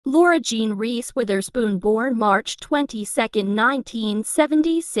Laura Jean Reese Witherspoon, born March 22,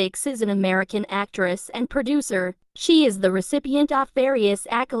 1976, is an American actress and producer. She is the recipient of various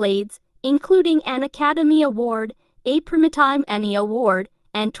accolades, including an Academy Award, a Primetime Emmy Award,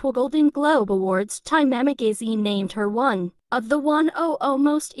 and two Golden Globe Awards. Time magazine named her one of the 100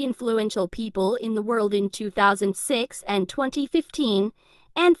 most influential people in the world in 2006 and 2015,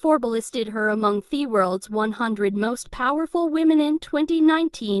 and Forbes listed her among the world's 100 most powerful women in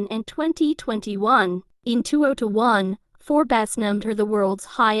 2019 and 2021. In 2021, Forbes named her the world's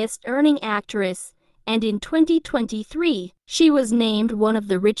highest-earning actress, and in 2023, she was named one of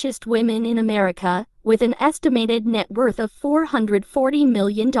the richest women in America, with an estimated net worth of $440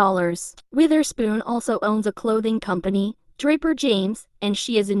 million. Witherspoon also owns a clothing company, Draper James, and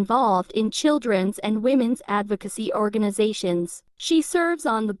she is involved in children's and women's advocacy organizations. She serves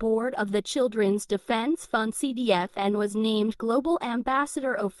on the board of the Children's Defense Fund (CDF) and was named Global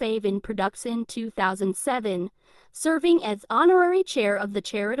Ambassador of Avon Products in 2007, serving as honorary chair of the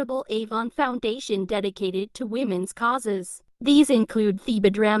charitable Avon Foundation dedicated to women's causes. These include the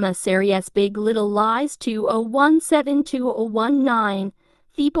drama series Big Little Lies 2017-2019,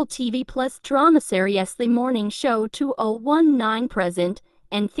 the Apple TV Plus drama series The Morning Show 2019 present,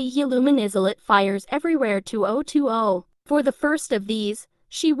 and the Illuminated Fires Everywhere 2020. For the first of these,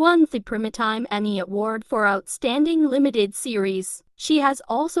 she won the Primetime Emmy Award for Outstanding Limited Series. She has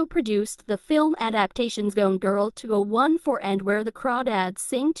also produced the film adaptations Gone Girl 2014 and Where the Crawdads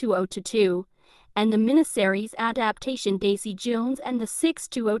Sing 2022, and the miniseries adaptation Daisy Jones and the Six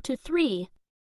 2023.